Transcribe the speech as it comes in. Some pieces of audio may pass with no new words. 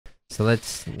So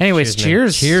let's. Anyways,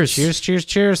 cheers. Cheers. Cheers. Cheers.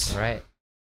 Cheers. All right.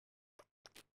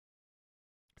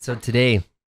 So today,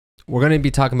 we're going to be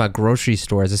talking about grocery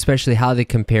stores, especially how they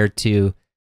compare to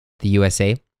the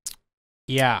USA.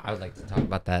 Yeah. I would like to talk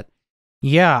about that.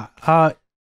 Yeah.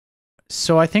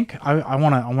 So I think I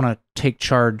wanna take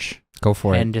charge. Go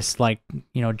for it. And just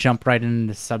jump right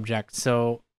into the subject.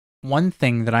 So one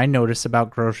thing that I notice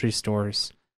about grocery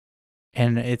stores,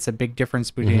 and it's a big difference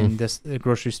between the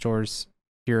grocery stores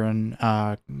here and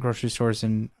grocery stores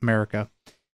in America,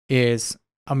 is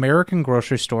American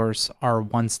grocery stores are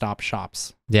one-stop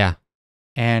shops. Yeah.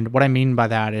 And what I mean by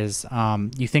that is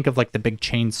you think of like the big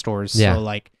chain stores. Yeah. So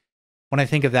like when I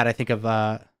think of that, I think of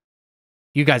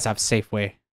you guys have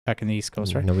Safeway back in the East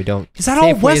Coast, right? No, we don't. Is that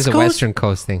all Safeway West is a Coast? Western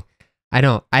Coast thing. I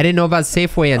know. I didn't know about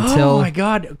Safeway until... Oh my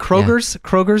God. Kroger's?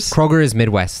 Kroger is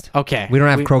Midwest. Okay. We don't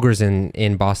have Kroger's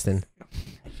in Boston.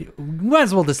 You might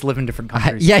as well just live in different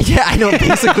countries. Yeah, I know.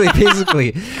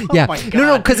 Basically. Yeah. my God.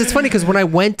 No, because it's funny because when I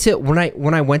went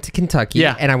to Kentucky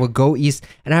and I would go east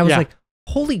and I was like,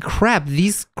 holy crap,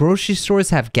 these grocery stores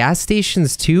have gas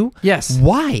stations too? Yes.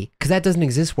 Why? Because that doesn't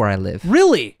exist where I live.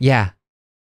 Really? Yeah.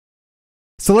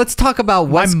 So let's talk about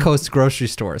West Coast grocery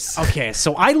stores. Okay,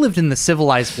 so I lived in the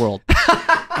civilized world.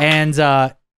 And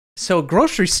so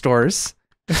grocery stores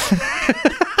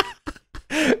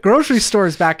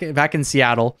back in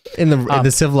Seattle. In the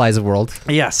civilized world.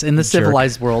 Yes, in the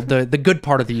civilized world, the good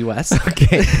part of the US.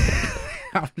 Okay.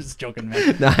 I'm just joking,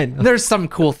 man. No, I know. There's some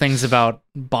cool things about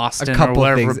Boston A couple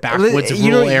or whatever things. backwoods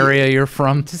rural area you're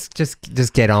from.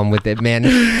 Just get on with it, man.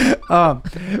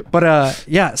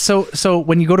 Yeah, so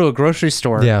when you go to a grocery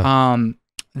store,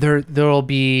 there'll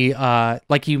be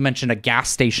like you mentioned, a gas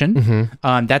station.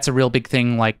 That's a real big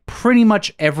thing. Like pretty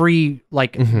much every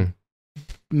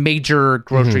major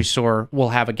grocery store will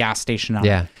have a gas station on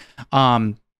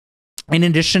it. In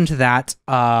addition to that,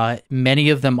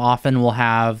 many of them often will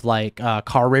have like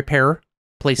car repair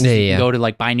places you can go to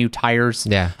like buy new tires.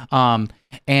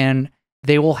 And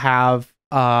they will have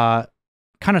kind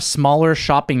of smaller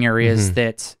shopping areas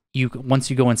that once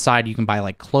you go inside, you can buy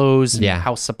like clothes and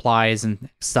house supplies and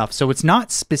stuff. So it's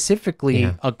not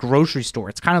specifically a grocery store.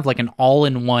 It's kind of like an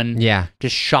all-in-one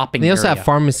just shopping area. They also have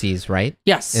pharmacies, right?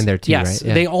 Yes. In there too, right?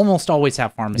 They almost always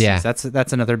have pharmacies. Yeah.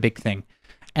 That's another big thing.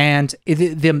 And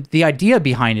the idea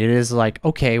behind it is like,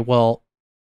 okay, well,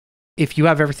 if you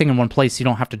have everything in one place, you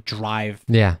don't have to drive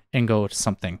and go to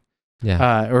something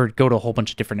or go to a whole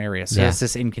bunch of different areas. So it's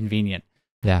just inconvenient.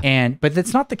 But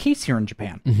that's not the case here in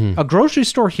Japan. A grocery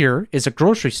store here is a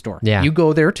grocery store. You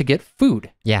go there to get food.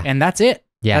 And that's it.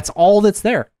 That's all that's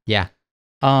there.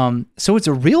 So it's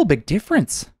a real big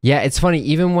difference. Yeah, it's funny.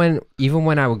 Even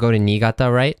when I would go to Niigata,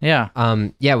 right?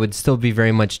 It would still be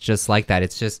very much just like that.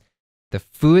 It's just the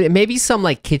food, maybe some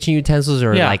like kitchen utensils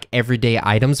or like everyday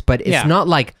items, but it's not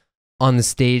like on the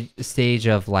stage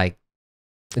of like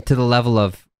to the level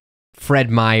of Fred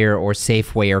Meyer or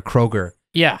Safeway or Kroger.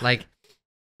 Like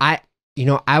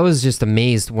I was just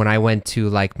amazed when I went to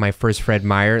like my first Fred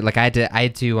Meyer. Like I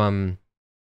had to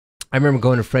I remember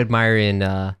going to Fred Meyer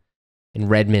in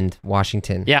Redmond,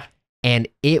 Washington. And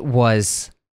it was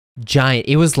giant.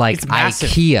 It was like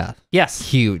IKEA.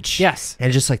 Huge.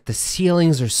 And just like the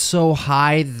ceilings are so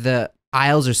high, the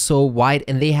aisles are so wide,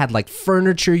 and they had like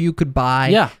furniture you could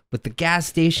buy with the gas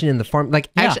station and the farm. Like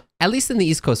actually, at least in the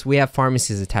East Coast, we have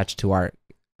pharmacies attached to our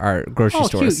grocery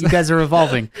stores. Cute. You guys are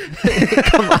evolving.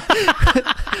 Come on.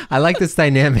 I like this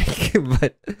dynamic,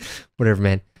 but whatever,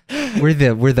 man. We're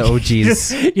the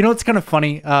OGs. You know, it's kind of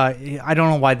funny. I don't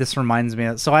know why this reminds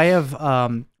me. So I have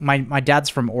my dad's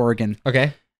from Oregon.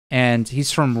 Okay. And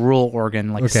he's from rural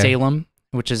Oregon, like Salem,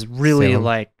 which is really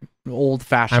like old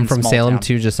fashioned. I'm from small Salem town.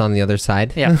 too, just on the other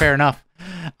side. Yeah, fair enough.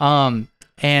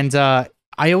 And I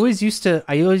always used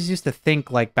to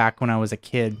think like back when I was a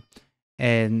kid,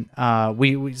 and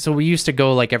we used to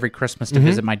go like every Christmas to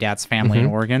visit my dad's family in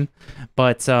Oregon,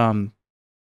 but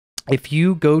if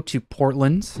you go to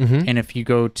Portland and if you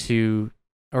go to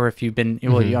or if you've been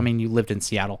well, I mean you lived in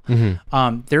Seattle,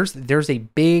 there's a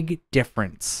big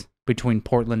difference between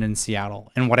Portland and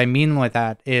Seattle. And what I mean by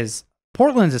that is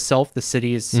Portland itself, the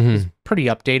city is pretty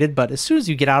updated, but as soon as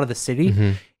you get out of the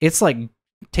city, it's like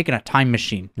taking a time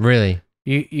machine. Really?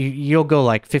 You'll go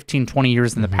like 15, 20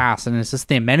 years in the past, and it's just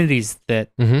the amenities that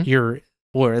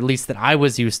or at least that I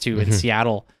was used to in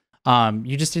Seattle,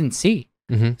 you just didn't see.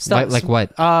 Stuff, like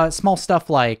what? Small stuff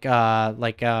like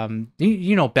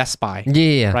you know, Best Buy.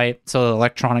 Yeah. Right? So the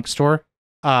electronics store,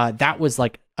 that was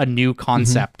like a new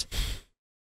concept.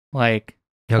 Like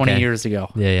 20 years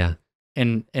ago. Yeah.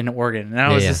 In Oregon. And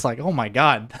I was just like, oh my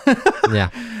God. Yeah.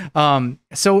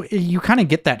 So you kind of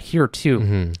get that here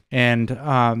too.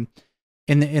 And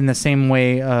in the same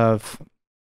way of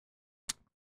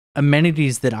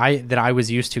amenities that I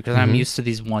was used to, because I'm used to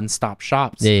these one-stop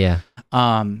shops. Yeah.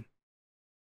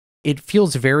 It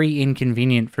feels very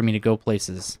inconvenient for me to go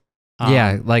places.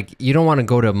 Yeah, like you don't want to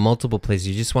go to multiple places.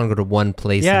 You just want to go to one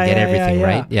place and get everything,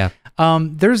 right? Yeah.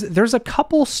 There's a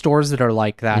couple stores that are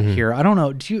like that here. I don't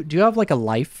know. Do you have like a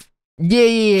Life?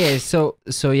 Yeah. So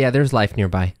yeah, there's Life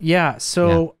nearby. Yeah.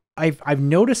 So I've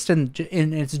noticed, and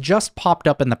it's just popped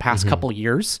up in the past couple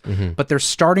years, but they're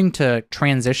starting to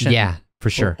transition. Yeah,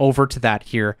 for sure. Over to that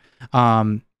here.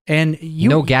 And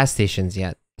no gas stations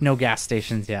yet. No gas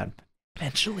stations yet.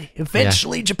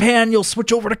 Eventually, Japan, you'll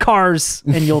switch over to cars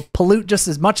and you'll pollute just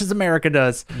as much as America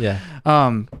does. Yeah.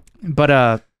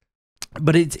 But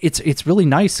it's really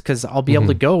nice because I'll be able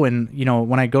to go, and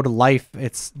when I go to Life,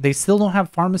 they still don't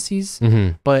have pharmacies,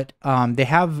 but they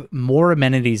have more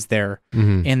amenities there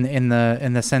in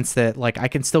the sense that like I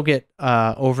can still get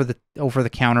over the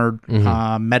counter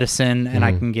medicine, and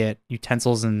I can get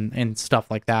utensils and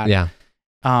stuff like that. Yeah.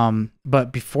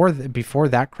 But before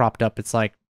that cropped up, it's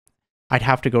like I'd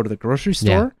have to go to the grocery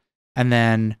store, and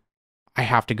then I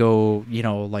have to go,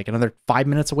 like another 5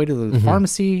 minutes away to the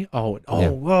pharmacy.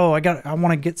 Whoa, I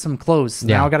want to get some clothes.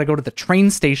 Now I got to go to the train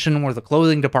station where the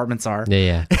clothing departments are.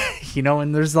 Yeah.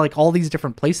 And there's like all these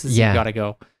different places you got to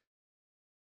go.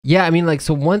 Yeah, I mean, like,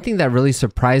 so one thing that really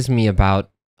surprised me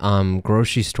about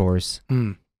grocery stores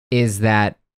is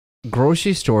that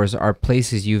grocery stores are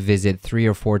places you visit 3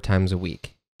 or 4 times a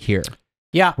week here.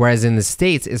 Yeah. Whereas in the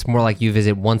States, it's more like you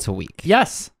visit once a week.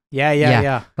 Yes.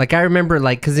 Yeah. Like I remember,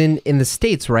 like, because in the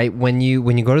States, right, when you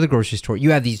go to the grocery store,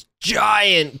 you have these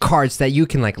giant carts that you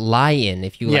can like lie in.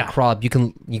 If you like crawl up, you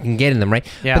can get in them, right?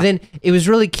 Yeah. But then it was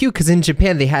really cute because in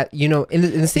Japan they had, in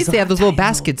the States they have those little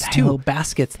baskets too. Little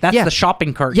baskets. That's the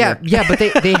shopping cart. Yeah, here. Yeah. But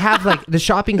they have like the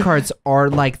shopping carts are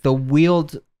like the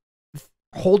wheeled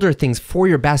holder things for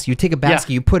your basket. You take a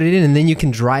basket, you put it in, and then you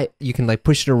can like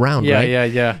push it around, right?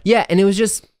 Yeah, and it's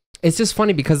just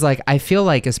funny because like I feel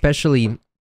like, especially,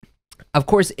 of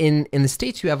course, in the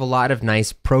States you have a lot of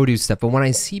nice produce stuff, but when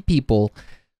I see people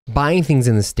buying things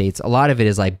in the States, a lot of it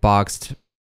is like boxed,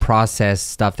 processed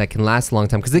stuff that can last a long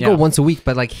time because they go once a week.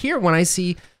 But like here, when I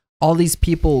see all these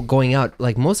people going out,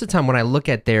 like most of the time when I look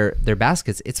at their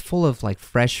baskets, it's full of like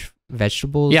fresh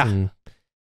vegetables and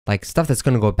like stuff that's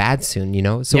going to go bad soon,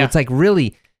 So it's like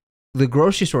really, the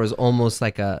grocery store is almost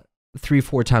like a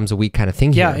 3-4 times a week kind of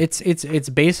thing here. Yeah, it's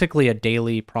basically a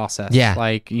daily process. Yeah.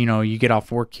 Like, you get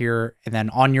off work here, and then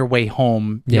on your way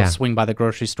home, you'll swing by the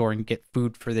grocery store and get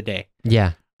food for the day.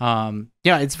 Yeah.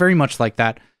 It's very much like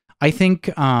that. I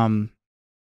think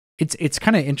it's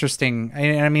kind of interesting.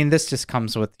 I mean, this just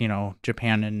comes with,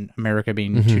 Japan and America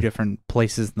being two different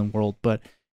places in the world, but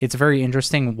it's very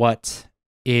interesting what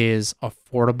is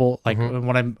affordable. Like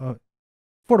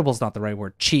affordable is not the right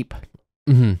word. Cheap.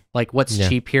 Like what's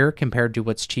cheap here compared to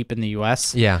what's cheap in the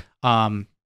US. Yeah.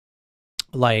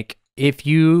 Like if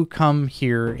you come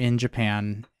here in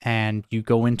Japan and you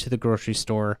go into the grocery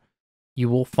store, you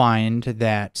will find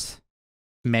that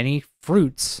many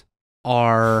fruits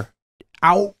are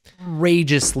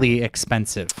outrageously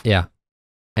expensive. Yeah.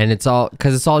 And it's all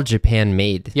because it's all Japan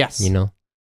made. Yes.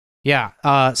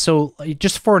 Yeah. So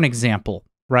just for an example,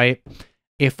 right?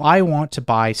 If I want to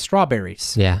buy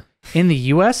strawberries. Yeah. In the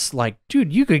US, like,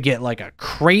 dude, you could get like a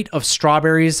crate of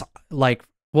strawberries, like,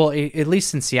 well, at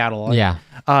least in Seattle. Yeah.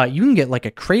 You can get like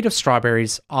a crate of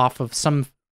strawberries off of some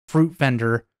fruit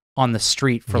vendor on the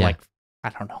street for like, I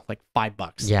don't know, like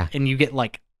 $5. Yeah. And you get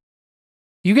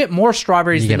more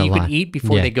strawberries than you can eat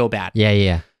before they go bad.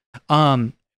 Yeah.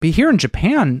 But here in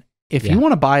Japan, if you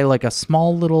want to buy like a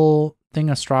small little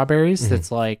thing of strawberries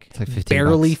that's like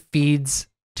barely feeds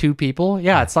 2 people,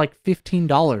 it's like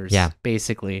 $15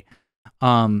 basically.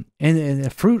 And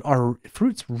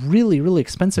fruit's really, really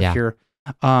expensive here.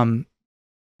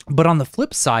 But on the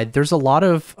flip side, there's a lot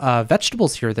of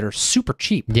vegetables here that are super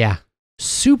cheap. Yeah.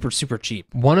 Super, super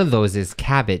cheap. One of those is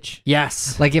cabbage.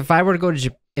 Yes. Like if I were to go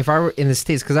to if I were in the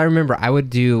States, because I remember I would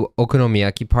do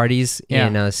okonomiyaki parties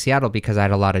in Seattle because I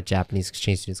had a lot of Japanese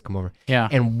exchange students come over. Yeah.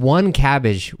 And one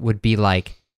cabbage would be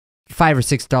like $5 or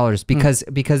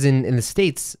 $6 because in the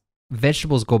States,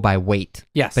 vegetables go by weight.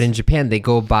 Yes. But in Japan, they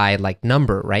go by like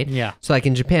number, right? Yeah. So like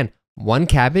in Japan, one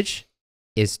cabbage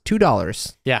is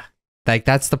 $2. Yeah. Like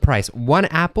that's the price. One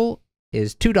apple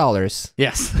is $2.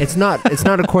 Yes. It's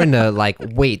not according to like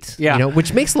weight,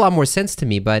 which makes a lot more sense to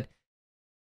me, but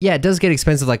yeah, it does get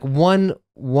expensive. Like one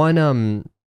watermelon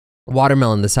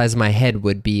the size of my head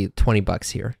would be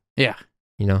 $20 here. Yeah.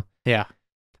 Yeah.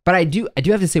 But I do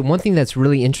have to say one thing that's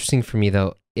really interesting for me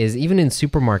though is even in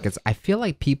supermarkets, I feel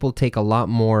like people take a lot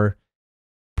more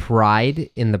pride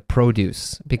in the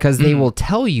produce because they will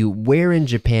tell you where in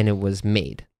Japan it was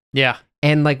made. Yeah.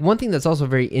 And like one thing that's also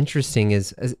very interesting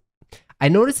is I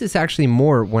noticed this actually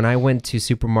more when I went to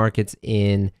supermarkets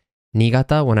in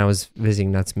Niigata when I was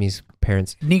visiting Natsumi's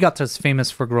parents. Niigata is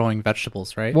famous for growing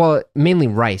vegetables, right? Well, mainly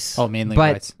rice. Oh, mainly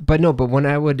rice. But when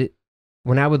I would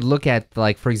look at,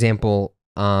 like, for example,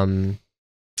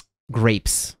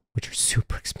 grapes, which are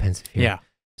super expensive here. Yeah.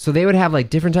 So they would have like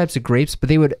different types of grapes, but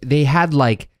they had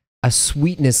like a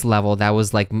sweetness level that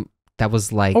was like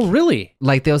oh, really?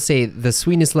 Like they'll say the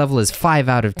sweetness level is 5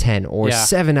 out of 10 or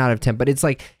 7 out of 10, but it's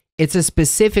like it's a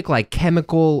specific like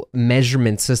chemical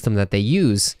measurement system that they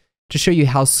use to show you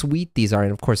how sweet these are.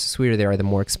 And of course, the sweeter they are, the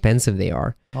more expensive they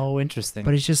are. Oh, interesting.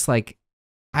 But it's just like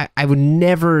I would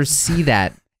never see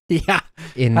that. Yeah.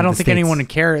 I don't think anyone would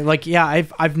care. Like, yeah,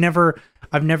 I've never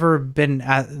been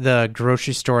at the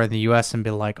grocery store in the US and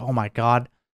been like, "Oh my God,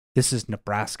 this is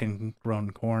Nebraskan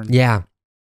grown corn." Yeah.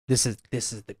 This is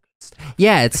the good stuff.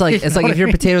 Yeah, it's like if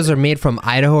your potatoes are made from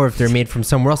Idaho or if they're made from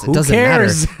somewhere else, it doesn't matter.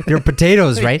 They're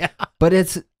potatoes, right? Yeah.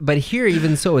 But here,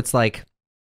 even so, it's like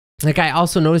I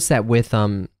also noticed that with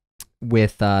the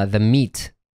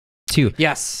meat too.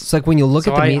 Yes. It's like when you look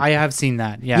at the meat. I have seen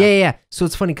that. Yeah. Yeah. So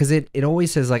it's funny because it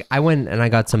always says, like, I went and I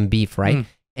got some beef, right?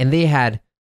 And they had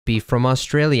beef from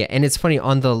Australia. And it's funny,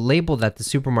 on the label that the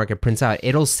supermarket prints out,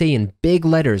 it'll say in big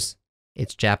letters,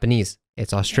 it's Japanese,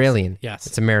 it's Australian, yes.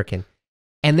 It's American.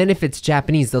 And then if it's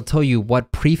Japanese, they'll tell you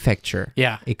what prefecture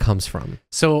it comes from.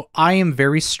 So I am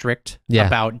very strict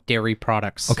about dairy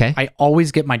products. Okay. I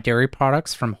always get my dairy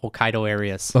products from Hokkaido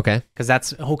areas. Okay. Because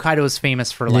Hokkaido is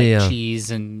famous for like cheese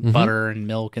and butter and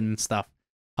milk and stuff.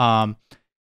 And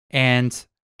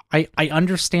I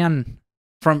understand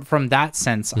from that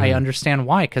sense, I understand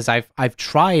why, because I've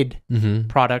tried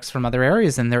products from other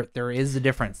areas and there is a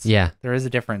difference. Yeah. There is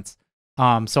a difference.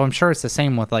 So I'm sure it's the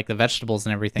same with like the vegetables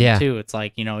and everything too. It's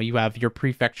like, you have your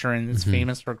prefecture and it's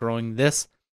famous for growing this,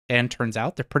 and turns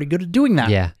out they're pretty good at doing that.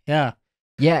 Yeah. Yeah.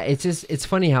 Yeah. It's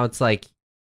funny how it's like,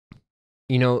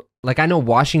 like I know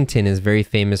Washington is very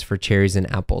famous for cherries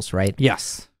and apples, right?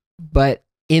 Yes. But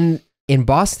in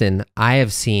Boston, I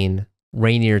have seen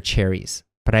Rainier cherries,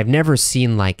 but I've never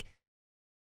seen like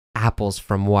apples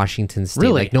from Washington State.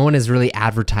 Really? Like no one has really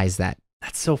advertised that.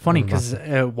 That's so funny because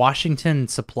Washington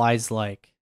supplies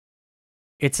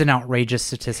it's an outrageous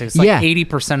statistic. It's like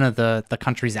 80% of the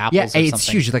country's apples. Yeah, it's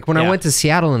huge. Like when I went to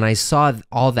Seattle and I saw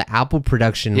all the apple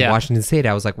production in Washington State,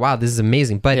 I was like, wow, this is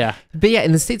amazing. But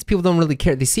in the States, people don't really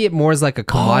care. They see it more as like a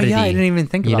commodity. Oh, yeah, I didn't even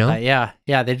think about that. Yeah,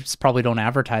 yeah, they just probably don't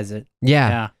advertise it.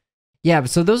 Yeah.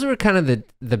 So those were kind of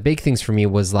the big things for me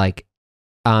was like,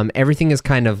 everything is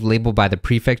kind of labeled by the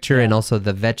prefecture, and also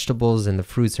the vegetables and the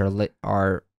fruits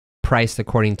are priced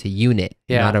according to unit,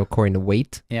 not according to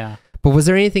weight. Yeah. But was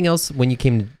there anything else when you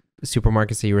came to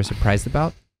supermarkets that you were surprised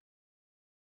about?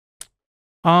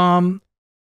 I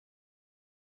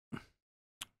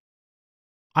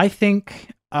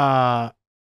think I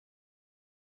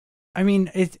mean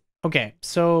it's okay,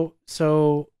 so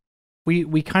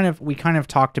we kind of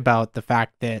talked about the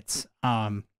fact that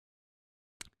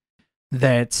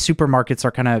that supermarkets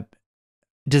are kind of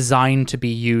designed to be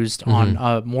used on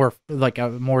a more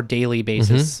daily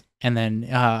basis, and then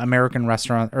American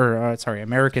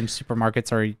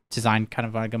supermarkets are designed kind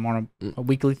of like a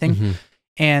weekly thing,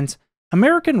 and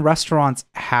American restaurants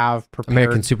have prepared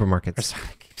American supermarkets. I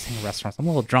keep saying restaurants. I'm a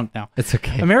little drunk now. It's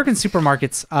okay. American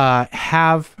supermarkets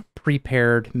have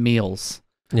prepared meals,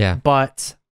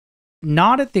 but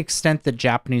not at the extent that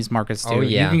Japanese markets do.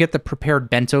 You can get the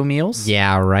prepared bento meals.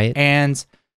 Yeah, right. And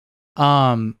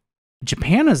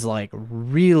Japan is like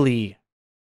really,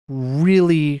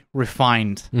 really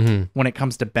refined when it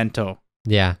comes to bento.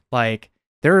 Yeah. Like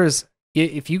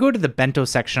if you go to the bento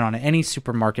section on any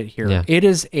supermarket here, it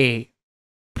is a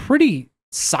pretty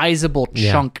sizable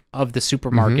chunk of the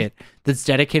supermarket that's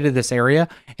dedicated to this area.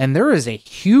 And there is a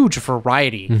huge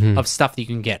variety of stuff that you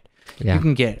can get. Yeah. You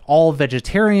can get all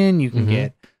vegetarian, you can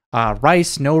get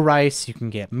rice, no rice, you can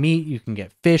get meat, you can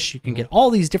get fish, you can get all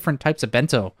these different types of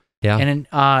bento. Yeah, and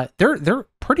they're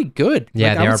pretty good.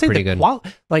 Yeah, they are pretty good.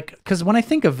 Because when I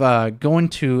think of going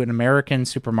to an American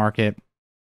supermarket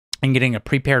and getting a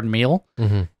prepared meal,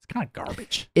 it's kind of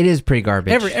garbage. It is pretty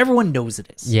garbage. Everyone knows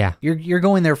it is. Yeah, you're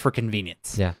going there for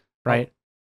convenience. Yeah, right.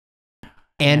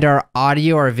 And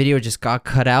our video just got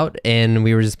cut out, and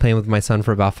we were just playing with my son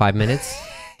for about 5 minutes.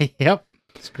 Yep,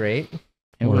 it's great.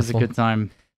 It was a good time.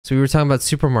 So we were talking about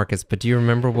supermarkets, but do you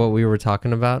remember what we were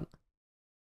talking about?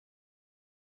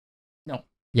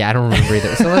 Yeah, I don't remember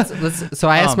either. So So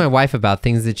I asked my wife about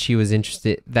things that she was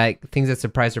interested, things that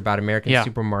surprised her about American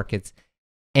supermarkets,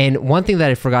 And one thing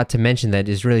that I forgot to mention that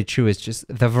is really true is just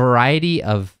the variety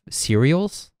of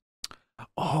cereals.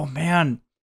 Oh man,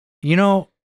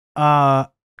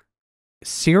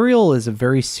 cereal is a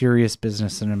very serious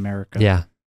business in America. Yeah,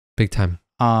 big time.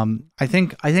 I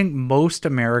think most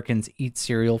Americans eat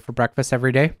cereal for breakfast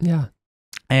every day. Yeah.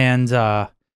 And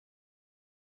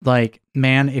like,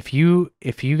 man, if you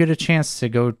get a chance to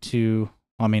go to,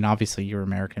 I mean, obviously you're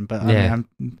American, but I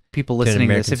mean, people listening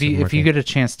to this, if you get a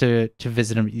chance to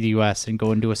visit the US and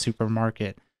go into a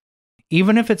supermarket,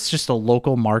 even if it's just a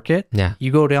local market,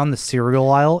 you go down the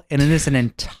cereal aisle and it is an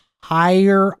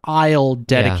entire aisle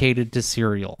dedicated to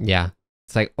cereal. Yeah.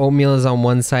 It's like oatmeal is on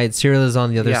one side, cereal is on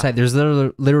the other side. There's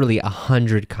literally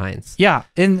 100 kinds. Yeah,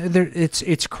 and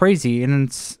it's crazy, and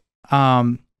it's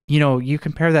you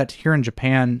compare that to here in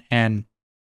Japan, and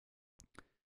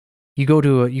you go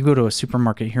to a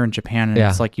supermarket here in Japan, and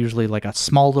it's like usually like a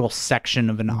small little section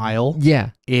of an aisle. Yeah,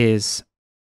 is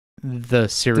the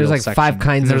cereal. There's like section. 5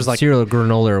 kinds of cereal,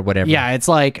 granola or whatever. Yeah, it's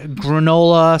like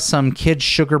granola, some kid's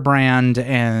sugar brand,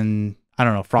 and I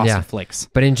don't know, Frosted Flakes.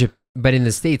 But in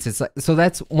the States, it's like, so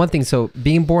that's one thing. So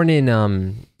being born in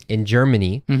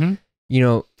Germany, do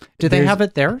they have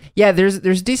it there? Yeah, there's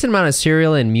a decent amount of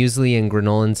cereal and muesli and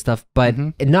granola and stuff, but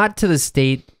not to the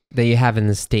state that you have in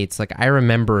the States. Like I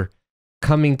remember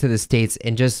coming to the States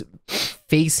and just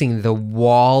facing the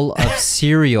wall of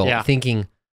cereal, thinking,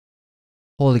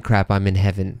 holy crap, I'm in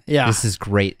heaven. Yeah. This is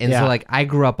great. And so like I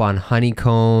grew up on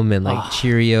Honeycomb and like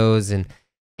Cheerios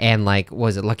and like, what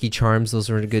was it, Lucky Charms? Those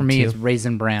were good too. For me, it's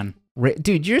Raisin Bran.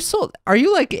 Dude, are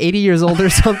you like 80 years old or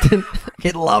something? I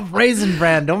love Raisin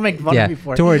Bran. Don't make fun of me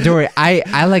for it. Don't worry.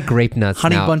 I like grape nuts.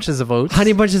 Honey Bunches of Oats.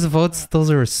 Honey Bunches of Oats. Those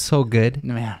are so good.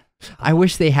 Man. I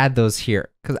wish they had those here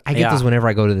because I get those whenever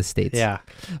I go to the States. Yeah.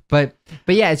 But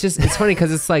yeah, it's funny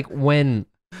because it's like when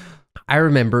I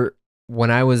remember when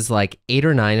I was like 8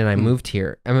 or 9 and I moved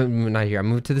here. I mean, not here. I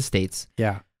moved to the States.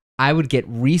 Yeah. I would get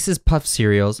Reese's Puff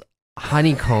cereals,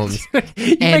 Honeycombs.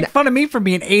 You make fun of me for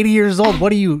being 80 years old.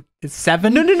 What are you,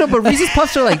 7? No. But Reese's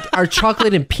Puffs are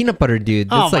chocolate and peanut butter, dude.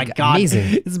 That's my God.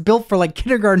 Amazing. It's built for like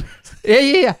kindergarten.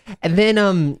 Yeah. And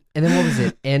then what was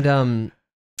it?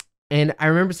 And I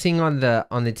remember seeing on the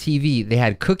TV they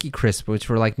had Cookie Crisp, which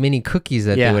were like mini cookies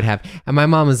that they would have. And my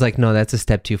mom was like, "No, that's a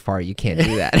step too far. You can't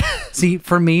do that." See,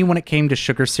 for me, when it came to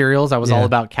sugar cereals, I was all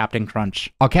about Captain Crunch.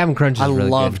 Oh, Captain Crunch is really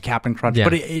loved good. Captain Crunch,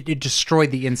 but it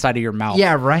destroyed the inside of your mouth.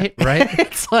 Yeah, right.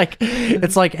 It's like,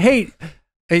 hey,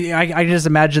 I just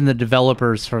imagine the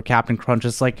developers for Captain Crunch.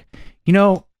 It's like,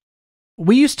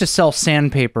 we used to sell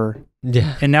sandpaper,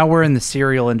 and now we're in the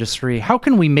cereal industry. How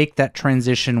can we make that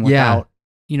transition without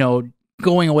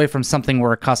going away from something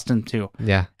we're accustomed to?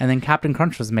 Yeah. And then Captain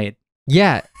Crunch was made.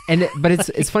 Yeah. But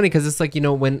it's funny because it's like,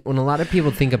 when a lot of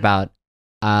people think about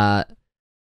not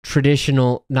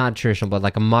traditional, but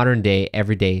like a modern day,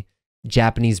 everyday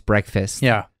Japanese breakfast.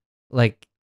 Yeah. Like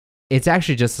it's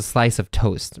actually just a slice of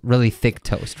toast, really thick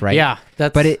toast, right? Yeah.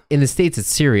 But in the States, it's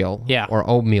cereal or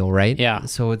oatmeal, right? Yeah.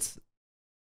 So it's,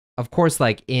 of course,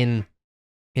 like in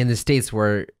the States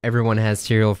where everyone has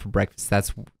cereal for breakfast,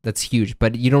 that's huge,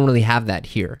 but you don't really have that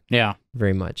here. Yeah.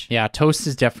 Very much. Yeah, toast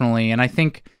is definitely, and I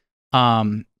think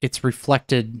it's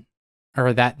reflected,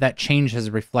 or that change has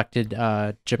reflected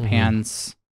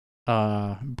Japan's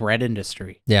bread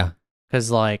industry. Yeah.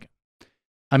 Because like,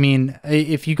 I mean,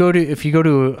 if you go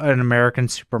to an American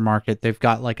supermarket, they've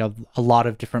got like a lot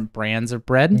of different brands of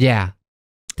bread. Yeah.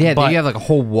 Yeah, you have like a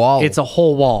whole wall. It's a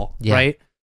whole wall, right?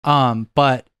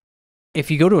 But if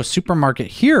you go to a supermarket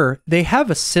here, they have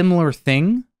a similar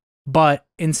thing, but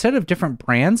instead of different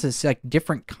brands, it's like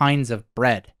different kinds of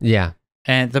bread. Yeah.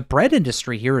 And the bread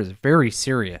industry here is very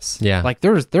serious. Yeah. Like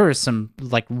there is some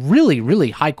like really,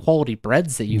 really high quality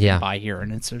breads that you can buy here.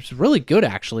 And it's really good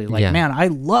actually. Like, man, I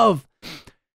love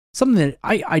something that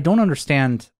I don't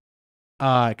understand.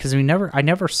 Cause I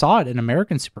never saw it in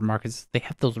American supermarkets. They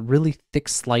have those really thick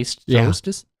sliced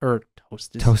toast.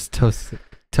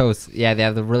 Yeah, they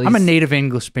have the really... I'm a native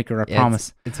English speaker, I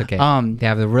promise. It's okay. They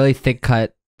have the really thick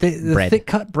cut the thick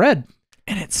cut bread.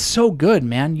 And it's so good,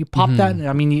 man. You pop that,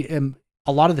 I mean,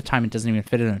 a lot of the time it doesn't even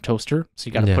fit in a toaster, so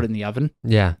you got to put it in the oven.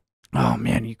 Yeah. Oh,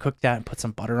 man, you cook that and put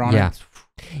some butter on it.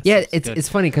 Yeah, it's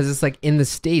funny because it's like in the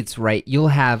States, right? You'll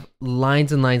have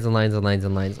lines and lines and lines and lines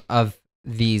and lines of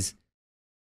these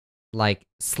like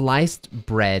sliced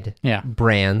bread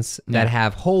brands that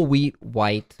have whole wheat,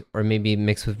 white, or maybe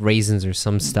mixed with raisins or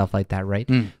some stuff like that, right?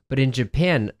 But in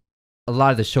Japan, a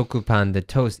lot of the shokupan, the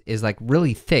toast, is like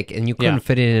really thick and you couldn't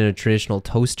fit it in a traditional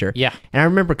toaster. Yeah. And I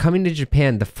remember coming to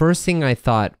Japan, the first thing I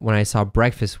thought when I saw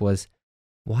breakfast was,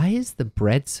 why is the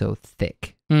bread so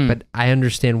thick? but I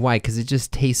understand why, because it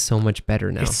just tastes so much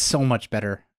better now. It's so much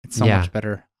better. It's so much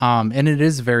better. And it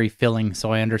is very filling,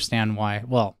 so I understand why.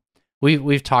 Well,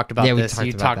 we've talked about this.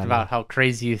 You talked about how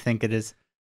crazy you think it is.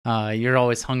 You're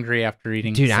always hungry after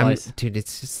eating. Dude,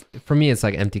 it's just, for me, it's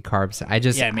like empty carbs. I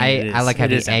like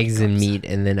having eggs and meat,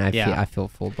 and then I feel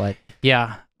full. But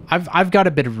yeah, I've got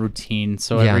a bit of routine.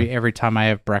 So every time I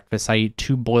have breakfast, I eat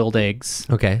 2 boiled eggs.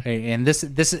 Okay. And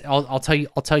this I'll tell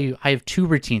you, I have 2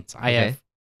 routines. I have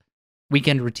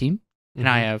weekend routine and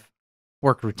I have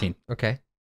work routine. Okay.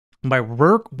 My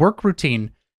work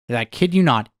routine, and I kid you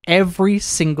not, every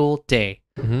single day,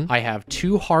 I have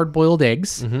 2 hard-boiled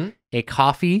eggs, a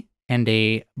coffee, and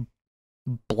a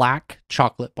black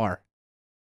chocolate bar.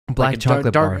 Black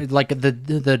chocolate bar, like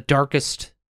the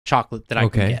darkest chocolate that I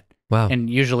can get. Wow. And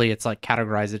usually it's like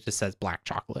categorized. It just says black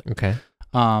chocolate. Okay.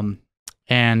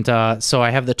 And so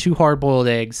I have the 2 hard-boiled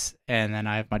eggs, and then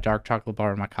I have my dark chocolate bar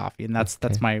and my coffee, and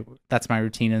that's my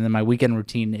routine. And then my weekend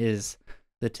routine is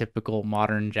the typical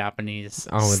modern Japanese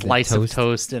slice of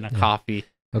toast and a coffee.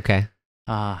 Okay.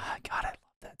 God, I love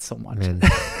that so much.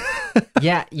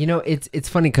 Yeah, it's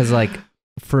funny because, like,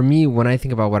 for me, when I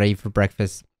think about what I eat for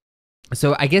breakfast,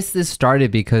 so I guess this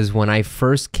started because when I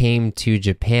first came to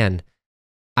Japan,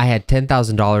 I had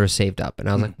 $10,000 saved up, and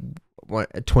I was like, what,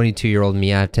 a 22-year-old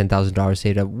me, I have $10,000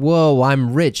 saved up. Whoa,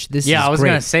 I'm rich. This is I was great.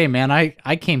 Gonna say, man,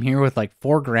 I came here with like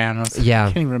 $4,000. I was like, I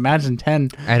can't even imagine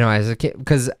 10. I know, as a kid,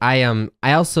 because I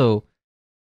also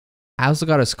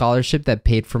got a scholarship that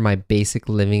paid for my basic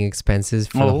living expenses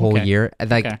for the whole year.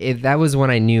 Like that was when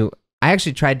I knew. I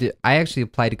actually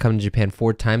applied to come to Japan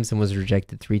 4 times and was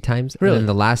rejected 3 times. Really? And then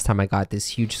the last time I got this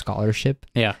huge scholarship.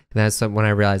 Yeah. And that's when I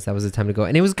realized that was the time to go.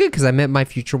 And it was good because I met my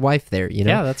future wife there,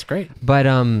 Yeah, that's great. But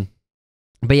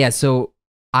yeah, so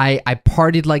I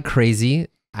partied like crazy.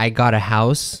 I got a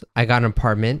house, I got an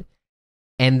apartment,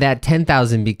 and that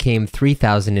 10,000 became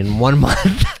 3,000 in 1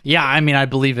 month. Yeah, I mean, I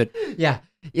believe it. Yeah.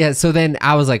 Yeah, so then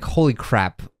I was like, holy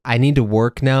crap, I need to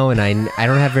work now, and I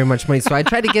don't have very much money. So I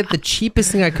tried to get the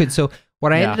cheapest thing I could. So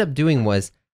what I ended up doing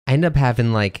was I ended up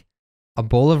having like a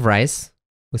bowl of rice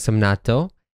with some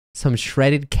natto, some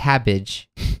shredded cabbage,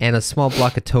 and a small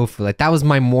block of tofu. Like that was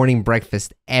my morning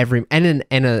breakfast and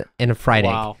a fried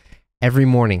egg every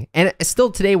morning. And still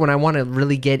today, when I want to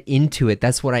really get into it,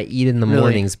 that's what I eat in the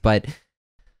mornings. But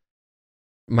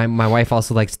my wife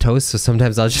also likes toast, so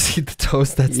sometimes I'll just eat the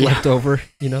toast that's left over,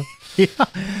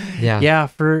 Yeah,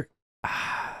 for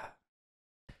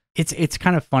it's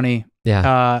kind of funny.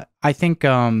 Yeah. I think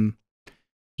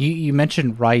you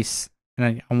mentioned rice,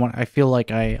 and I feel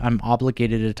like I'm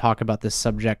obligated to talk about this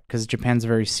subject because Japan's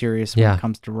very serious when it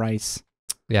comes to rice.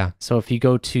 Yeah. So if you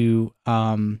go to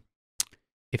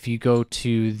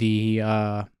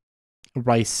the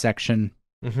rice section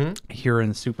here in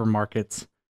the supermarkets,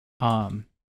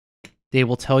 they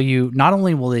will tell you, not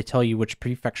only will they tell you which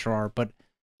prefecture are, but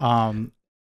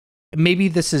maybe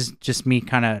this is just me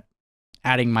kind of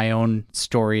adding my own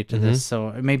story to this.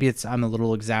 So maybe I'm a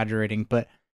little exaggerating, but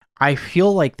I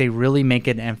feel like they really make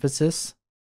an emphasis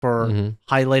for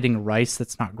highlighting rice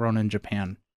that's not grown in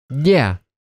Japan. Yeah.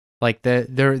 Like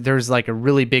there's like a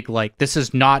really big, like, this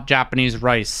is not Japanese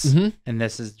rice and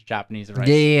this is Japanese rice.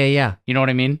 Yeah. You know what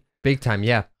I mean? Big time.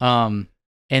 Yeah.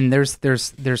 And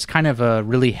there's kind of a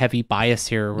really heavy bias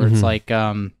here where it's like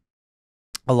a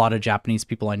lot of Japanese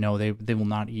people I know, they will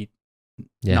not eat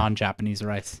non-Japanese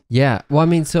rice. Yeah. Well, I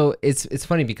mean, so it's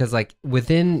funny because like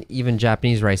within even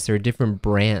Japanese rice, there are different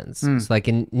brands. So like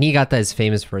in Niigata is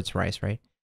famous for its rice, right?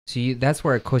 So that's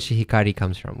where koshihikari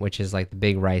comes from, which is like the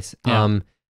big rice. Yeah.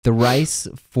 The rice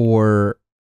for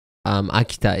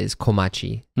Akita is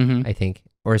komachi, I think,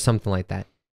 or something like that.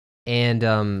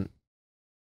 And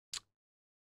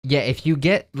yeah, if you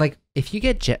get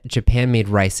Japan-made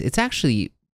rice, it's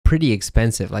actually pretty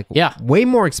expensive. Like way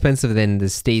more expensive than the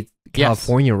state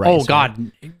California rice. Oh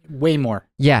God, way more.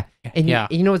 Yeah. And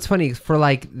you know what's funny? For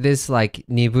like this like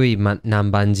nibui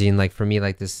nambanjin, like for me,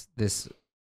 like this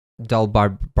dull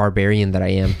barbarian that I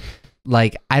am,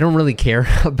 like I don't really care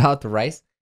about the rice.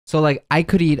 So like I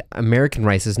could eat American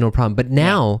rice, is no problem. But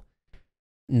now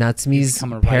Natsumi's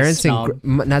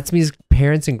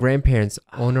parents and grandparents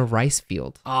own a rice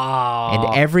field. Oh.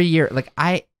 And every year, like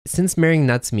since marrying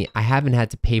Natsumi, I haven't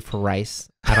had to pay for rice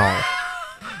at all.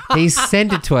 They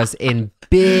send it to us in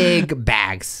big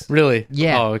bags. Really?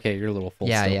 Yeah. Oh, okay. You're a little full.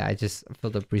 Yeah, still. yeah. I just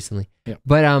filled up recently. Yeah.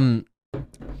 But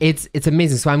it's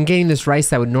amazing. So I'm getting this rice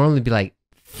that would normally be like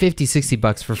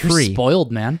 $50-$60 for free. You're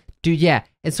spoiled, man. Dude, yeah.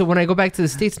 And so when I go back to the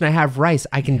States and I have rice,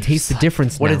 I can taste the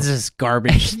difference now. What is this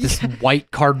garbage? This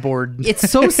white cardboard. It's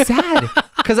so sad.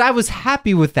 because I was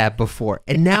happy with that before,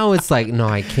 and now it's like, no,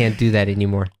 I can't do that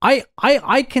anymore. I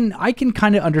can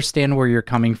kind of understand where you're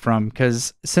coming from,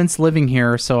 because since living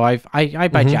here, so I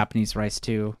buy Japanese rice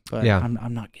too, but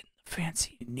I'm not getting the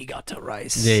fancy Niigata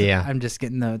rice. Yeah. I'm just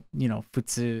getting the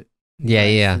futsu.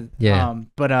 Yeah.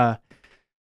 But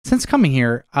since coming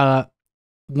here,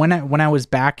 when I was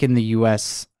back in the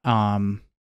U.S.,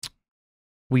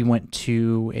 we went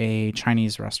to a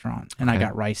Chinese restaurant and I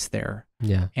got rice there.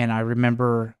 Yeah. And I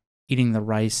remember eating the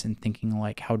rice and thinking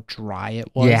like how dry it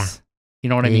was. Yeah. You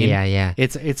know what I mean? Yeah.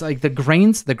 It's like the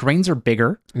grains are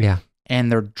bigger. Yeah.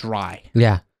 And they're dry.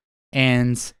 Yeah.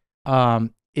 And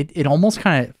it almost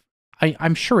kind of,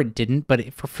 I'm sure it didn't,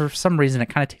 but for some reason it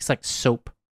kind of tastes like soap.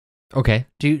 Okay.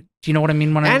 Do you know what I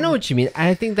mean? I know what you mean.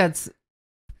 I think that's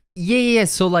yeah.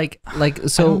 So so I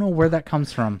don't know where that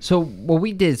comes from. So what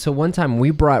we did, so one time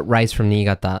we brought rice from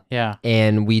Niigata. Yeah.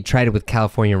 And we tried it with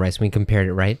California rice. We compared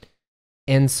it, right?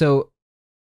 And so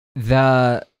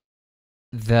the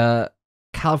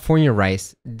California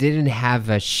rice didn't have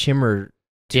a shimmer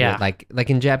to it. Like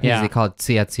in Japanese they call it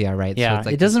tsuya, right? Yeah. So it's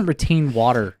like it doesn't retain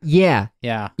water. Yeah.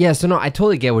 Yeah. Yeah. So no, I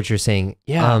totally get what you're saying.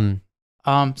 Yeah.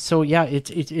 So yeah,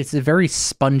 it's a very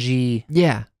spongy.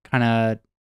 Yeah. Kind of.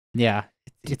 Yeah.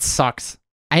 It sucks.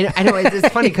 I know it's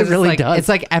funny because it really like, does. It's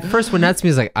like at first when that's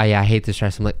me, it's like, oh yeah, I hate this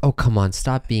rice. I'm like, oh come on,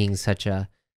 stop being such a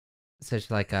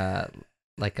snob.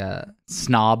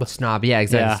 Snob, yeah,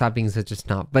 exactly. Yeah. Stop being such a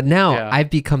snob. But now I've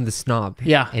become the snob.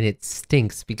 Yeah. And it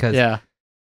stinks because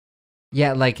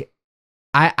like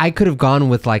I could have gone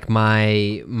with like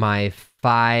my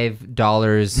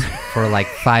 $5 for like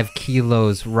 5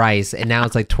 kilos rice, and now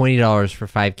it's like $20 for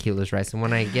 5 kilos rice. And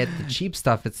when I get the cheap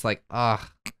stuff, it's like,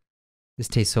 this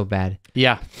tastes so bad.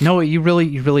 Yeah. No, you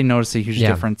really notice a huge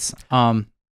difference. One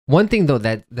thing though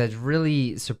that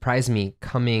really surprised me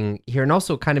coming here, and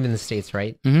also kind of in the States,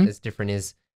 right? It's different.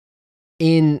 Is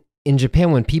in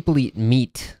Japan when people eat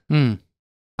meat,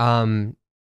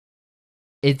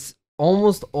 it's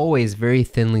almost always very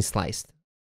thinly sliced.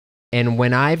 And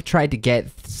when I've tried to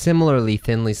get similarly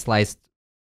thinly sliced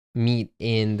meat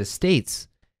in the States,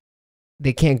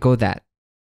 they can't go that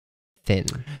thin.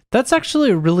 That's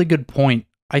actually a really good point.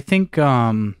 I think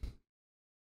when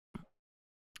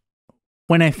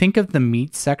I think of the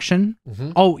meat section,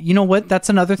 oh, you know what? That's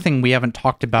another thing we haven't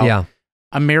talked about. Yeah.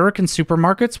 American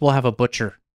supermarkets will have a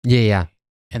butcher. Yeah.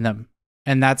 In them.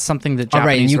 And that's something that Japanese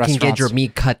right, and you restaurants can get your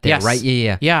meat cut there, right?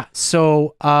 Yeah. Yeah.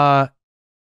 So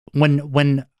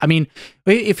when I mean,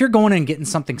 if you're going and getting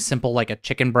something simple like a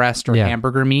chicken breast or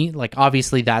hamburger meat, like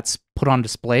obviously that's put on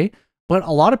display. But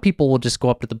a lot of people will just go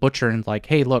up to the butcher and like,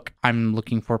 hey, look, I'm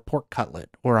looking for a pork cutlet,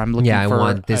 or I'm looking for I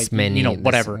want this many,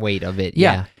 whatever this weight of it.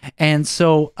 Yeah. And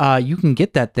so you can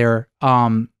get that there.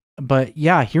 But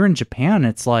yeah, here in Japan,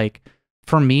 it's like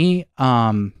for me, if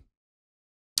I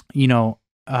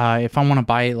want to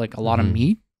buy like a lot of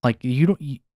meat, like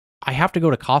I have to go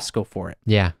to Costco for it.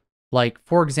 Yeah. Like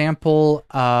for example,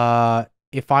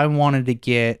 if I wanted to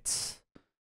get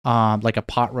like a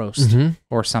pot roast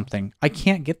or something, I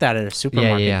can't get that at a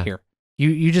supermarket here.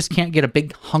 You just can't get a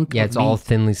big hunk. Yeah, it's all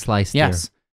thinly sliced.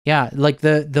 Yes. Yeah, like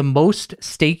the most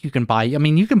steak you can buy. I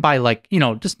mean, you can buy like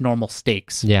just normal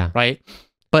steaks. Yeah. Right.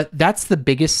 But that's the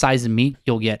biggest size of meat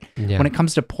you'll get. Yeah. When it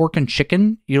comes to pork and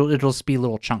chicken, it'll just be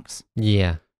little chunks.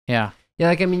 Yeah. Yeah. Yeah.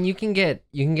 Like I mean, you can get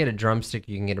a drumstick,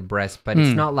 you can get a breast, but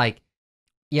it's not like.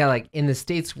 Yeah, like in the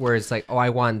States where it's like, oh, I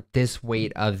want this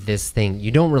weight of this thing.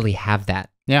 You don't really have that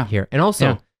here. And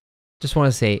also, just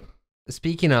want to say,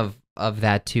 speaking of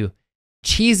that too,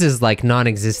 cheese is like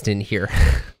non-existent here.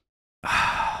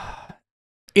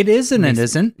 It is and it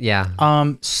isn't.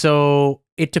 Yeah. So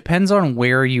it depends on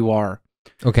where you are.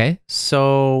 Okay.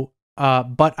 So,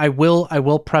 but I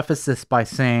will preface this by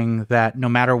saying that no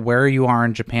matter where you are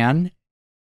in Japan,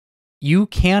 you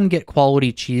can get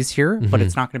quality cheese here, but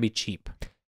it's not going to be cheap.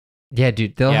 Yeah,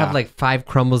 dude, they'll have like 5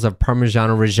 crumbles of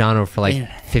Parmigiano Reggiano for like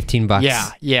 $15.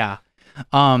 Yeah.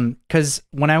 Because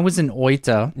when I was in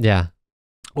Oita,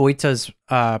 Oita's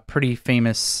pretty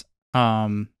famous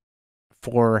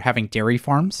for having dairy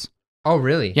farms. Oh,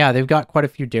 really? Yeah, they've got quite a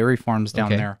few dairy farms down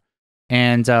there.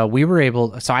 And we were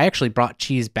able, so I actually brought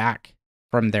cheese back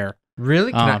from there.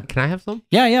 Really? Can I have some?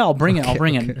 Yeah, I'll bring it. I'll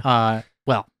bring it.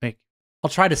 Well, I'll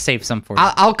try to save some for you.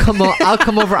 I'll come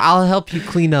over. I'll help you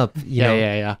clean up.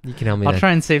 Yeah. You can help me. I'll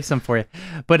try and save some for you.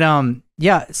 But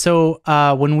so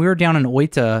when we were down in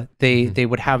Oita, they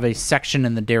would have a section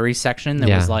in the dairy section that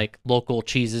was like local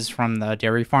cheeses from the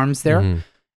dairy farms there,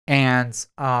 and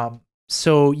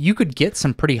so you could get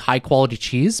some pretty high quality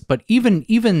cheese. But even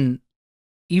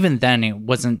then, it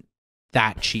wasn't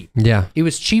that cheap. Yeah. It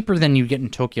was cheaper than you get in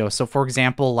Tokyo. So for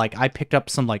example, like I picked up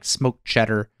some like smoked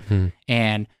cheddar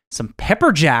and some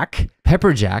pepper jack.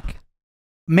 Pepper jack.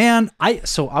 Man, I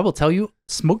will tell you,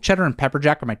 smoked cheddar and pepper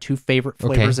jack are my two favorite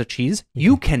flavors of cheese.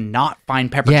 You cannot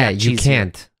find pepper jack cheese. Yeah, you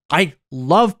can't. Here. I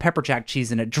love pepper jack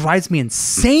cheese, and it drives me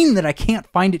insane that I can't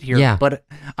find it here. Yeah. But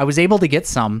I was able to get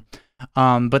some.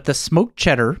 But the smoked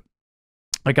cheddar,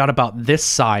 I got about this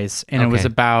size, and it was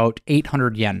about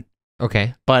 800 yen.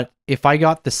 Okay. But if I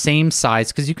got the same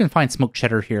size, because you can find smoked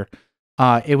cheddar here,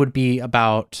 it would be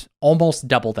about almost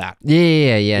double that.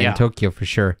 Yeah, in Tokyo for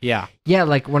sure. Yeah. Yeah,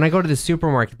 like when I go to the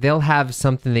supermarket, they'll have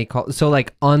something they call, so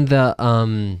like on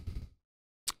the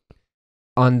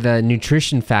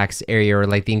nutrition facts area, or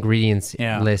like the ingredients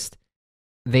list,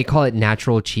 they call it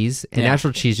natural cheese. And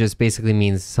natural cheese just basically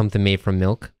means something made from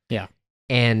milk. Yeah.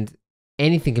 And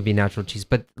anything could be natural cheese.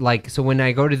 But like, so when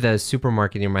I go to the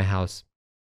supermarket near my house,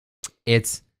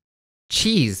 it's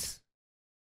cheese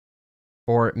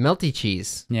or melty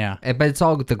cheese. Yeah. But it's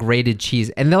all the grated cheese.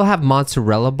 And they'll have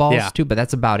mozzarella balls too, but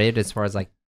that's about it as far as like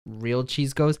real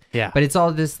cheese goes. Yeah. But it's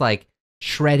all this like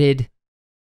shredded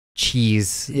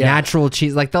cheese, natural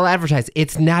cheese. Like they'll advertise,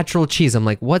 it's natural cheese. I'm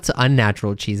like, what's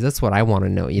unnatural cheese? That's what I want to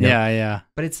know, you know? Yeah.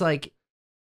 But it's like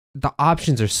the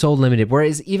options are so limited.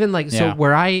 Whereas even like, so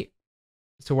where I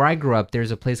grew up,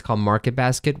 there's a place called Market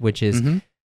Basket, which is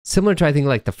similar to, I think,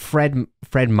 like the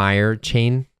Fred Meyer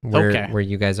chain where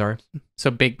you guys are.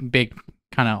 So big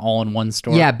kind of all-in-one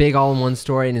store. Yeah, big all-in-one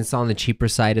store, and it's on the cheaper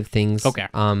side of things. Okay.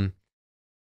 And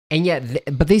yet,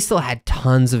 but they still had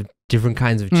tons of different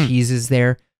kinds of cheeses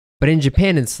there. But in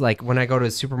Japan, it's like when I go to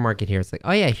a supermarket here, it's like,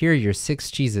 oh yeah, here are your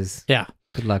 6 cheeses. Yeah.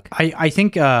 Good luck. I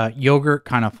think yogurt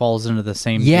kind of falls into the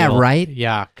same deal. Yeah, right?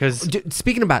 Yeah, because...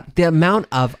 Speaking about the amount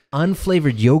of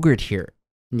unflavored yogurt here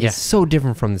is so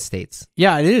different from the States.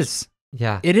 Yeah, it is.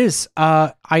 Yeah. It is.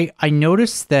 I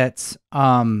noticed that...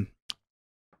 In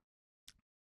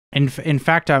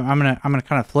fact, I'm gonna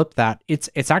kind of flip that.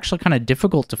 It's actually kind of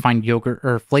difficult to find yogurt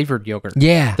or flavored yogurt.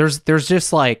 Yeah. There's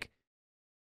just like...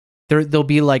 There'll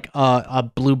be like a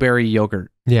blueberry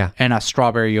yogurt, and a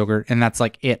strawberry yogurt, and that's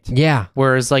like it. Yeah.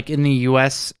 Whereas like in the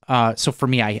U.S., so for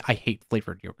me, I hate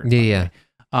flavored yogurt. Yeah.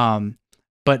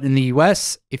 But in the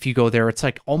U.S., if you go there, it's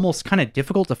like almost kind of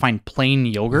difficult to find plain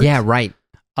yogurt. Yeah, right.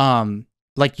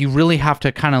 Like you really have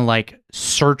to kind of like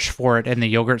search for it in the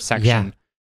yogurt section. Yeah.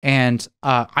 And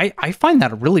I find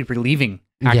that really relieving,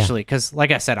 actually, because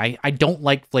like I said, I don't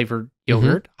like flavored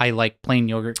yogurt. I like plain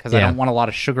yogurt because I don't want a lot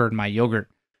of sugar in my yogurt.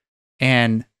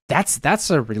 And that's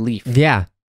a relief. Yeah.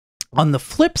 On the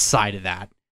flip side of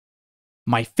that,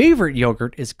 my favorite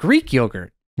yogurt is Greek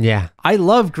yogurt. Yeah. I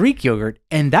love Greek yogurt,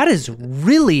 and that is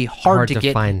really hard to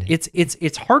get. Find.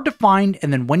 It's hard to find,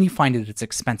 and then when you find it, it's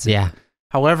expensive. Yeah.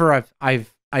 However,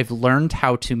 I've learned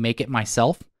how to make it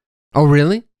myself. Oh,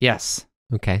 really? Yes.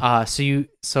 Okay. You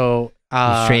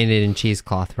strain it in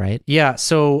cheesecloth, right? Yeah.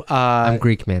 So I'm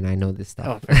Greek, man. I know this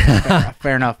stuff. Oh,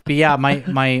 fair enough. But yeah,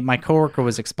 my coworker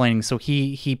was explaining. So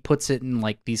he puts it in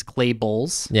like these clay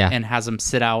bowls, and has them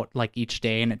sit out like each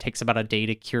day, and it takes about a day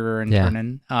to cure and turn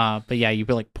in. But yeah, you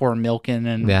like pour milk in,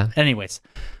 and anyways.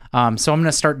 So I'm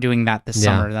gonna start doing that this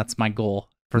summer. That's my goal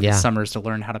for the summer, is to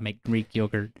learn how to make Greek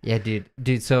yogurt. Yeah,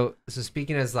 dude. So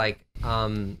speaking as like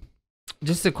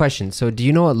just a question. So do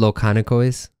you know what locanico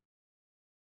is?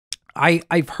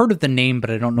 I've heard of the name, but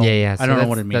I don't know. Yeah. I don't know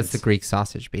what it means. That's the Greek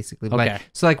sausage, basically. Okay.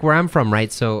 So like where I'm from,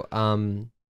 right? So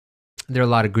there are a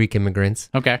lot of Greek immigrants.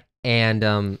 Okay.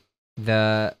 And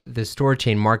the store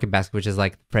chain Market Basket, which is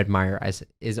like Fred Meyer,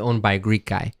 is owned by a Greek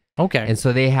guy. Okay. And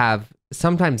so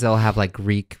sometimes they'll have like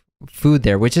Greek food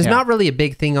there, which is not really a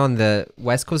big thing on the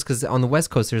West Coast, because on the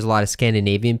West Coast there's a lot of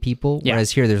Scandinavian people,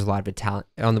 whereas here there's a lot of Italian.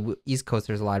 On the East Coast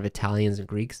there's a lot of Italians and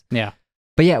Greeks. Yeah.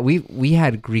 But yeah, we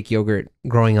had Greek yogurt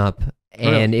growing up,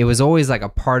 and it was always like a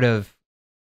part of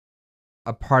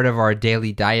our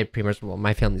daily diet, pretty much. Well,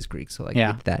 my family's Greek, so like we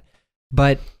did that.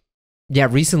 But yeah,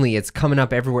 recently it's coming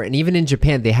up everywhere, and even in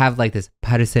Japan they have like this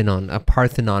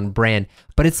Parthenon brand,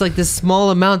 but it's like this small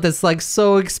amount that's like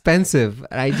so expensive,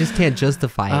 and I just can't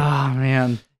justify it. Oh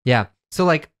man. Yeah. So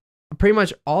like pretty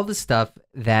much all the stuff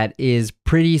that is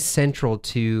pretty central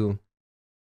to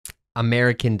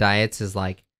American diets is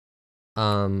like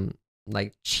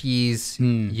cheese,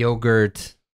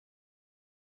 yogurt,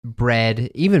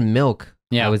 bread, even milk.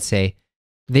 I would say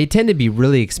they tend to be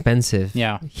really expensive.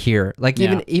 Here, like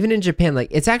even in Japan, like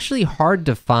it's actually hard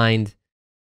to find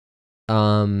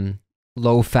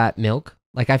low fat milk.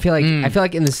 Like I feel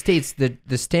like in the States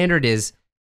the standard is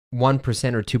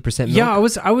 1% or 2% milk.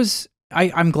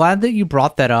 Yeah, I'm glad that you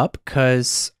brought that up,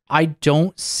 because I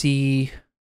don't see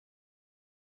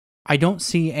I don't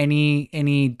see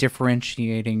any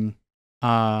differentiating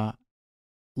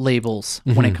labels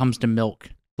when it comes to milk.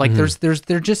 Like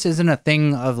there just isn't a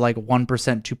thing of like 1%,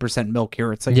 2% milk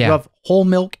here. It's like you have whole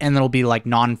milk and it'll be like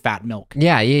non-fat milk.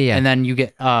 Yeah. And then you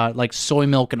get like soy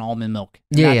milk and almond milk.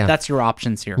 That's your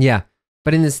options here. Yeah.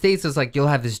 But in the States, it's like you'll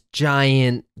have this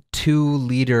giant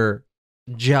 2-liter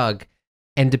jug.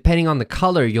 And depending on the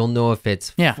color, you'll know if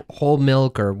it's whole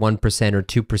milk or 1% or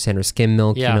 2% or skim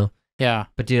milk, you know? Yeah.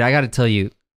 But dude, I got to tell you,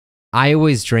 I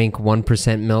always drank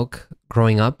 1% milk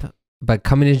growing up, but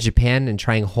coming to Japan and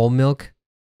trying whole milk,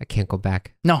 I can't go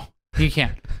back. No, you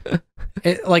can't.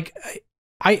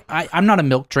 I'm not a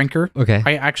milk drinker. Okay.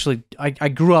 I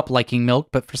grew up liking milk,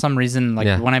 but for some reason,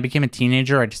 when I became a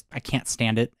teenager, I can't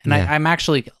stand it. And I'm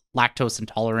actually lactose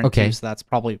intolerant too, so that's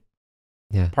probably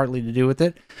partly to do with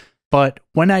it. But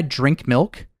when I drink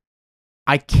milk,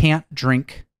 I can't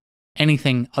drink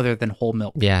anything other than whole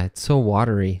milk. Yeah, it's so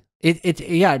watery.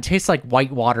 It tastes like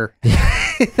white water.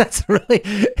 That's really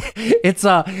it's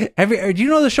do you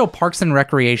know the show Parks and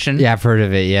Recreation? Yeah, I've heard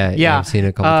of it. Yeah, I've seen it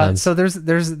a couple times. So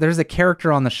there's a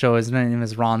character on the show. His name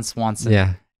is Ron Swanson.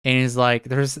 Yeah, and he's like,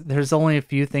 there's only a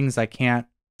few things I can't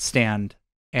stand,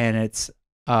 and it's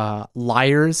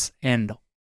liars and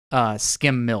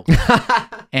skim milk.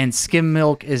 And skim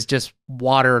milk is just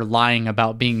water lying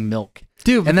about being milk.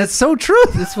 Dude, and that's so true.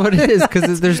 That's what it is,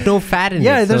 because there's no fat in it.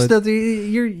 Yeah, there's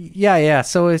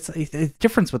So it's a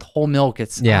difference with whole milk.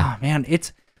 It's man,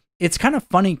 it's kind of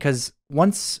funny because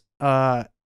once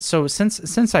so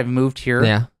since I've moved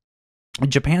here,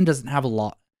 Japan doesn't have a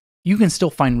lot. You can still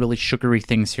find really sugary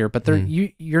things here, but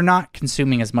you're not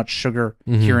consuming as much sugar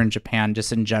here in Japan,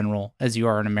 just in general, as you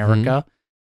are in America.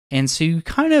 And so you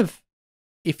kind of,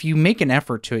 if you make an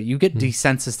effort to it, you get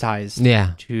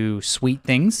desensitized to sweet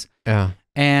things. Yeah.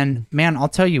 And man, I'll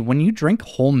tell you, when you drink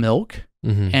whole milk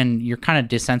and you're kind of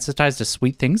desensitized to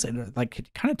sweet things, it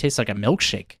kind of tastes like a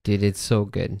milkshake. Dude, it's so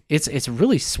good. It's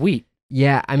really sweet.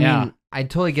 Yeah, I mean, I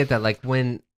totally get that. Like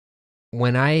when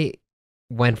I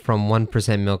went from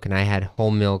 1% milk and I had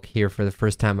whole milk here for the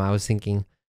first time, I was thinking,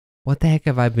 what the heck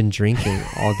have I been drinking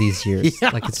all these years?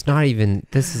 Like, it's not even,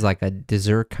 this is like a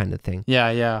dessert kind of thing.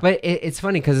 Yeah. But it's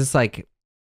funny because it's like,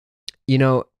 you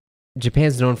know,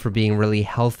 Japan's known for being really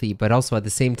healthy, but also at the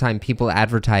same time, people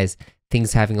advertise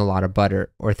things having a lot of butter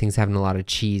or things having a lot of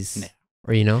cheese,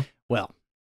 or, you know? Well,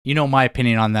 you know my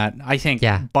opinion on that. I think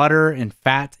butter and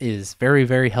fat is very,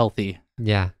 very healthy.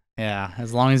 Yeah. Yeah.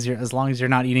 As long as you're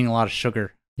not eating a lot of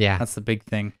sugar. Yeah. That's the big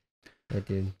thing. Yeah,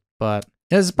 dude. But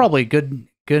this is probably a good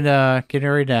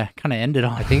area to kind of end it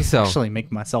on. I think so. Actually make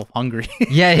myself hungry.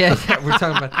 Yeah. We're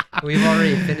talking about, we've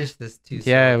already finished this too.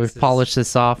 So we've polished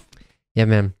this off. Yeah,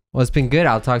 man. Well, it's been good.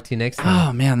 I'll talk to you next time.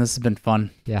 Oh man, this has been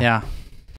fun. Yeah.